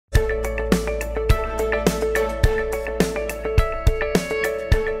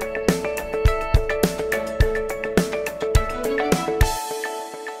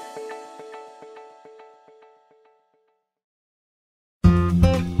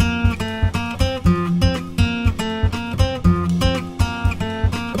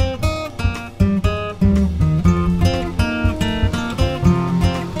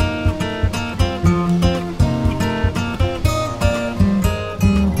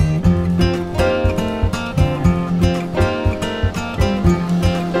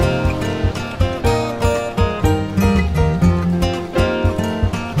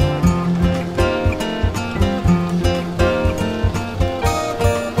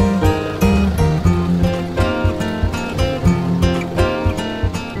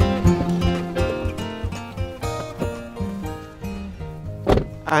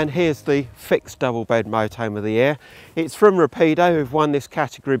And here's the fixed double bed motorhome of the year. It's from Rapido, who've won this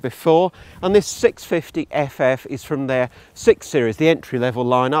category before, and this 650 FF is from their 6 Series, the entry level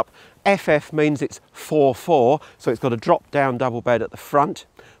lineup. FF means it's 4-4, so it's got a drop down double bed at the front.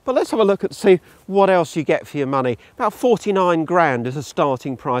 But let's have a look and see what else you get for your money. About 49 grand is a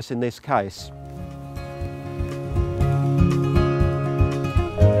starting price in this case.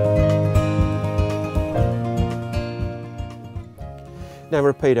 Now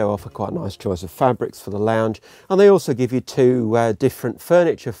Rapido offer quite a nice choice of fabrics for the lounge, and they also give you two different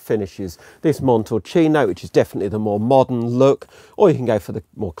furniture finishes. This Montalcino, which is definitely the more modern look, or you can go for the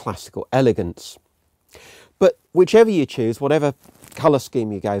more classical elegance. But whichever you choose, whatever colour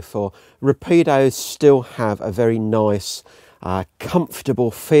scheme you go for, Rapidos still have a very nice, comfortable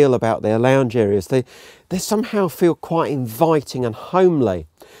feel about their lounge areas. They somehow feel quite inviting and homely.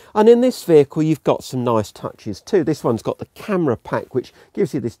 And in this vehicle you've got some nice touches too. This one's got the camera pack, which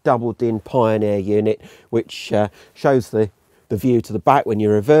gives you this double din Pioneer unit, which shows the view to the back when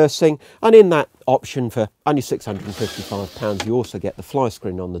you're reversing. And in that option for only £655 you also get the fly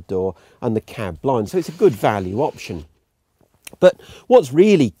screen on the door and the cab blind, so it's a good value option. But what's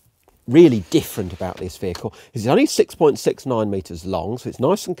really different about this vehicle is it's only 6.69 metres long, so it's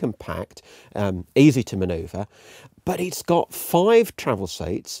nice and compact, easy to manoeuvre, but it's got 5 travel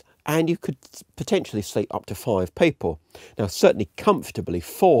seats and you could potentially seat up to 5 people. Now certainly comfortably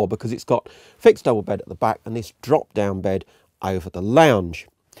 4, because it's got fixed double bed at the back and this drop down bed over the lounge.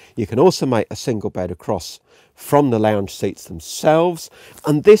 You can also make a single bed across from the lounge seats themselves,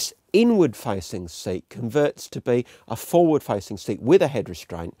 and this inward facing seat converts to be a forward facing seat with a head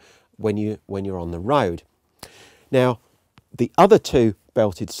restraint when you're on the road. Now the other 2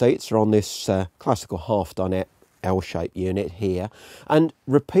 belted seats are on this classical half dinette L-shaped unit here, and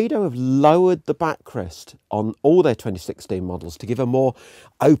Rapido have lowered the backrest on all their 2016 models to give a more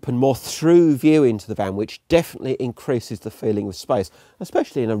open, more through view into the van, which definitely increases the feeling of space,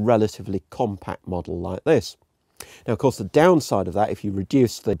 especially in a relatively compact model like this. Now of course the downside of that, if you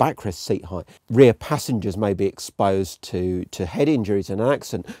reduce the backrest seat height, rear passengers may be exposed to head injuries in an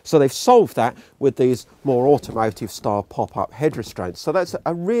accident, so they've solved that with these more automotive style pop-up head restraints. So that's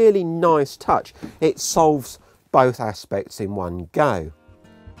a really nice touch. It solves both aspects in one go.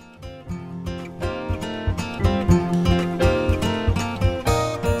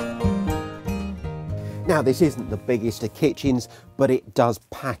 Now this isn't the biggest of kitchens, but it does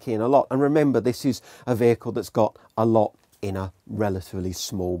pack in a lot, and remember this is a vehicle that's got a lot in a relatively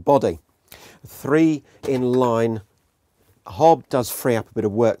small body. 3 inline hob does free up a bit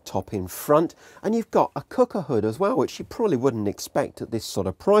of worktop in front, and you've got a cooker hood as well, which you probably wouldn't expect at this sort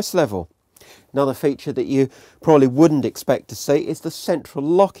of price level. Another feature that you probably wouldn't expect to see is the central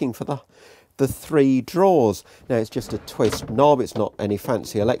locking for the 3 drawers. Now it's just a twist knob, it's not any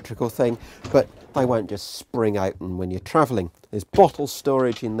fancy electrical thing, but they won't just spring open when you're travelling. There's bottle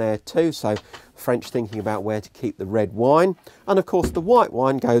storage in there too, so French thinking about where to keep the red wine. And of course the white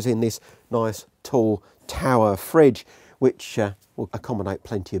wine goes in this nice tall tower fridge, which will accommodate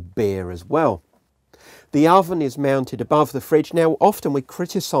plenty of beer as well. The oven is mounted above the fridge. Now often we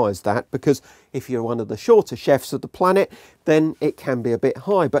criticise that because if you're one of the shorter chefs of the planet then it can be a bit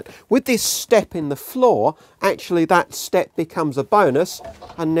high, but with this step in the floor actually that step becomes a bonus,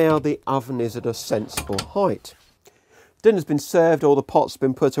 and now the oven is at a sensible height. Dinner's been served, all the pots have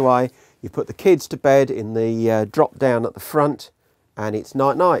been put away, you put the kids to bed in the drop down at the front, and it's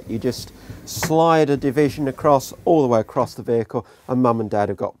night night. You just slide a division across all the way across the vehicle, and mum and dad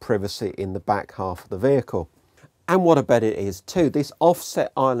have got privacy in the back half of the vehicle. And what a bed it is too. This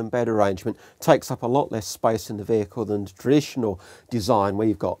offset island bed arrangement takes up a lot less space in the vehicle than the traditional design where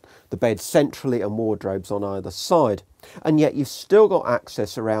you've got the bed centrally and wardrobes on either side. And yet you've still got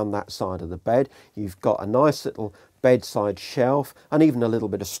access around that side of the bed. You've got a nice little bedside shelf and even a little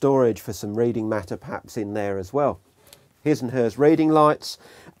bit of storage for some reading matter perhaps in there as well. His and hers reading lights,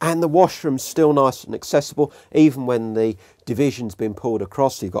 and the washroom's still nice and accessible even when the division's been pulled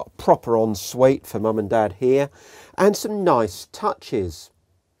across. So you've got a proper ensuite for mum and dad here, and some nice touches.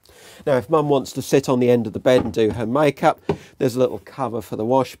 Now if mum wants to sit on the end of the bed and do her makeup, there's a little cover for the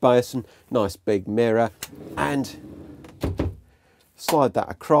wash basin, nice big mirror, and slide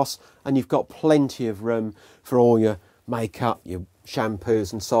that across and you've got plenty of room for all your makeup, your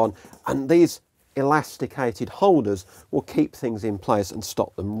shampoos and so on. And these elasticated holders will keep things in place and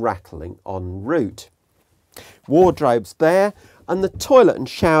stop them rattling en route. Wardrobes there, and the toilet and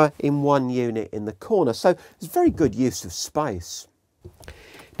shower in one unit in the corner, so it's very good use of space.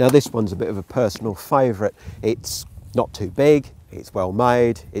 Now this one's a bit of a personal favourite. It's not too big, it's well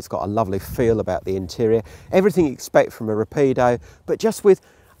made, it's got a lovely feel about the interior, everything you expect from a Rapido, but just with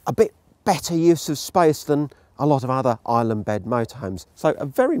a bit better use of space than a lot of other island bed motorhomes. So a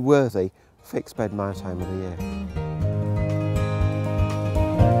very worthy fixed bed motorhome of the year.